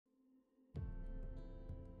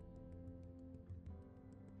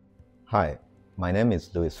Hi, my name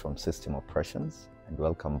is Louis from System Operations, and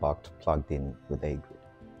welcome back to Plugged In with Eirgrid.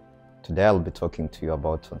 Today I'll be talking to you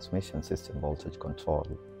about transmission system voltage control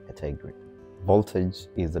at Eirgrid. Voltage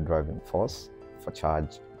is the driving force for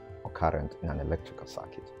charge or current in an electrical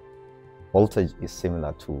circuit. Voltage is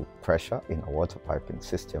similar to pressure in a water piping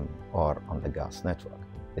system or on the gas network.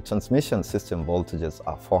 The transmission system voltages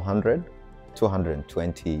are 400,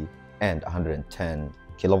 220, and 110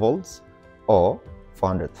 kilovolts, or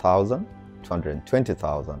 400,000,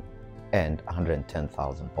 220,000, and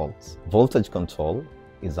 110,000 volts. Voltage control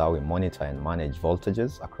is how we monitor and manage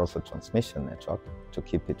voltages across the transmission network to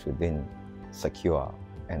keep it within secure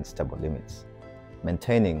and stable limits.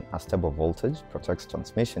 Maintaining a stable voltage protects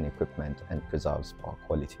transmission equipment and preserves power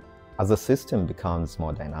quality. As the system becomes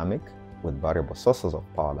more dynamic, with variable sources of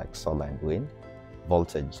power like solar and wind,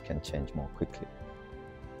 voltage can change more quickly.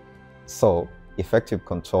 So, effective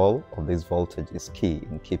control of this voltage is key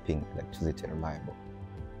in keeping electricity reliable.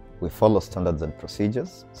 We follow standards and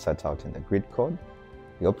procedures set out in the grid code,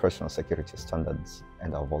 the operational security standards,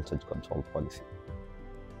 and our voltage control policy.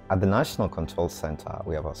 At the National Control Center,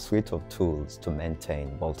 we have a suite of tools to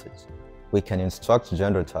maintain voltage. We can instruct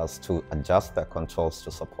generators to adjust their controls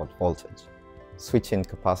to support voltage, switch in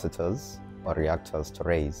capacitors or reactors to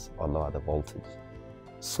raise or lower the voltage,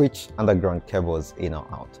 switch underground cables in or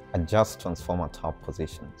out, adjust transformer tap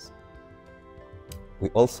positions. We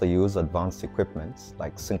also use advanced equipment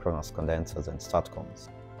like synchronous condensers and statcoms.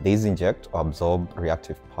 These inject or absorb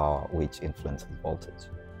reactive power which influences voltage.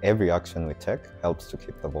 Every action we take helps to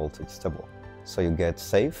keep the voltage stable, so you get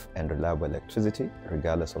safe and reliable electricity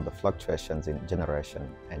regardless of the fluctuations in generation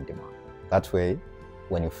and demand. That way,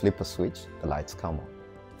 when you flip a switch, the lights come on.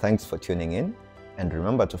 Thanks for tuning in, and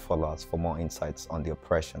remember to follow us for more insights on the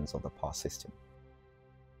operations of the power system.